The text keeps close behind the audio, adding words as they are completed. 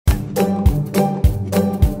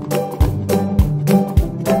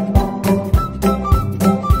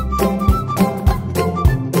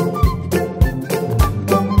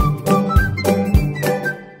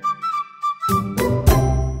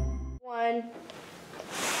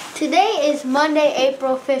Today is Monday,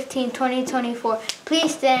 April 15, 2024.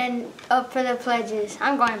 Please stand up for the pledges.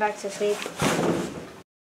 I'm going back to sleep.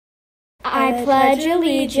 I pledge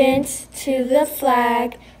allegiance to the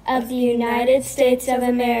flag of the United States of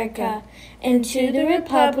America and to the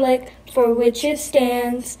republic for which it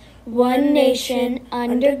stands, one nation,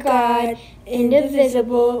 under God,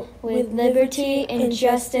 indivisible, with liberty and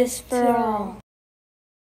justice for all.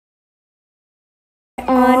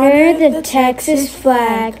 I honor the Texas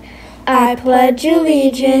flag. I pledge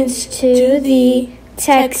allegiance to thee,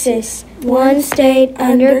 Texas, one state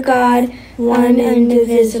under God, one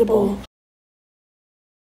indivisible.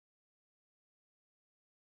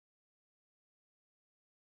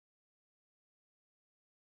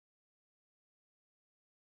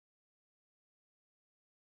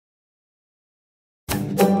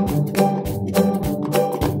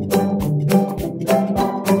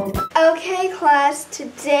 Okay, class,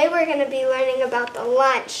 today we're going to be learning about the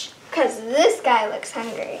lunch, because this guy looks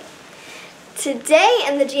hungry. Today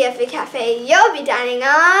in the GFAA Cafe, you'll be dining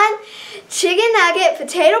on chicken nugget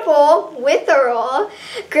potato bowl with a roll,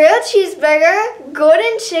 grilled cheeseburger,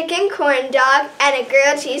 golden chicken corn dog, and a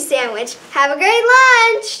grilled cheese sandwich. Have a great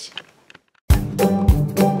lunch!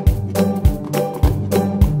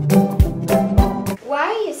 Why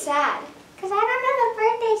are you sad? Because I don't know the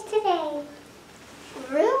birthdays today.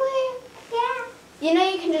 Really? Yeah. You know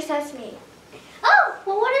you can just ask me. Oh,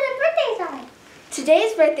 well, what are the birthdays on?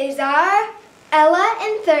 Today's birthdays are Ella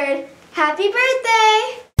and Third. Happy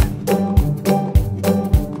birthday!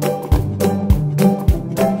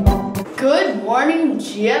 Good morning,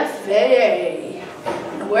 GFAA.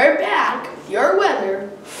 We're back with your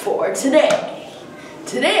weather for today.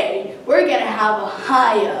 Today, we're going to have a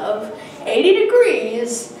high of 80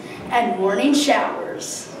 degrees and morning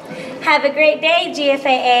showers. Have a great day,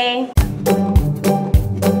 GFAA.